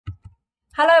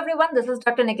Hello everyone, this is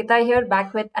Dr. Nikita here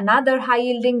back with another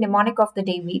high-yielding mnemonic of the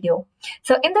day video.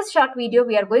 So in this short video,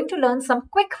 we are going to learn some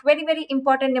quick, very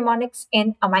important mnemonics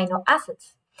in amino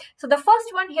acids. So the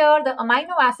first one here, the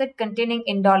amino acid containing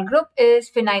indole group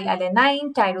is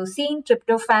phenylalanine, tyrosine,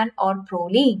 tryptophan or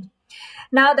proline.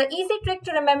 Now the easy trick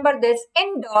to remember this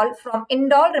indole, from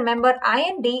indole remember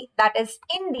IND, that is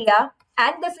India,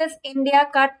 and this is India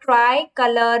ka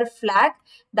tricolor flag,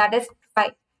 that is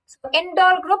tri. So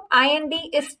indole group IND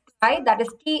is tri, that is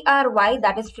TRY,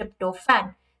 that is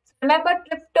tryptophan. So remember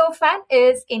tryptophan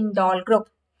is indole group.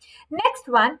 Next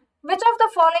one, which of the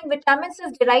following vitamins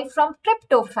is derived from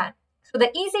tryptophan? So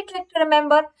the easy trick to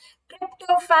remember,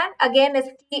 tryptophan again is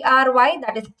TRY,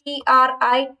 that is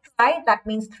TRI, tri, that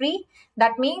means 3.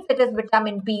 That means it is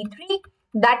vitamin B3,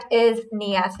 that is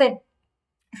niacin.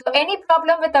 So any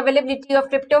problem with availability of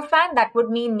tryptophan, that would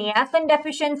mean niacin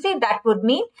deficiency, that would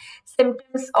mean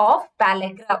symptoms of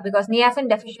pellagra, because niacin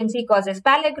deficiency causes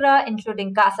pellagra,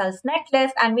 including Casal's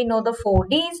necklace, and we know the 4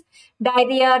 Ds,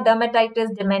 diarrhea,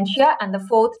 dermatitis, dementia, and the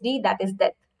 4th D, that is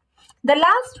death. The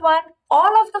last one,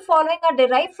 all of the following are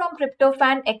derived from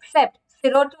tryptophan except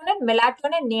serotonin,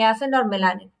 melatonin, niacin or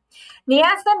melanin.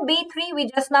 Niacin, B3, we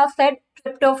just now said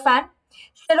tryptophan.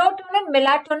 Serotonin,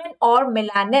 melatonin or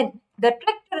melanin. The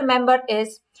trick to remember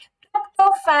is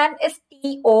tryptophan is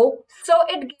TO, so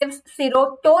it gives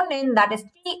serotonin, that is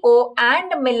TO,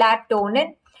 and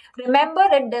melatonin. Remember,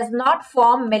 it does not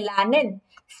form melanin,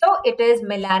 so it is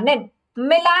melanin.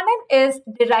 Melanin is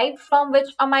derived from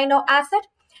which amino acid?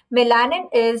 Melanin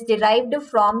is derived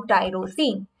from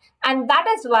tyrosine. And that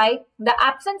is why the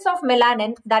absence of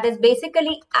melanin, that is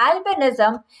basically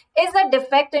albinism, is a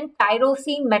defect in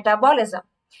tyrosine metabolism.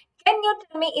 Can you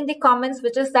tell me in the comments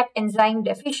which is that enzyme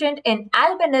deficient in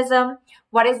albinism?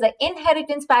 What is the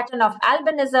inheritance pattern of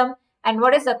albinism? And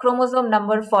what is the chromosome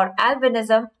number for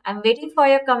albinism? I'm waiting for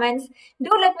your comments.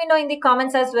 Do let me know in the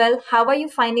comments as well. How are you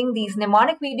finding these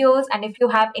mnemonic videos? And if you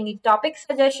have any topic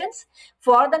suggestions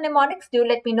for the mnemonics, do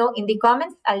let me know in the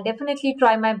comments. I'll definitely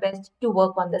try my best to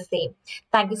work on the same.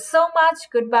 Thank you so much.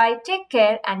 Goodbye. Take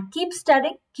care and keep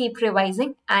studying, keep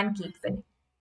revising and keep winning.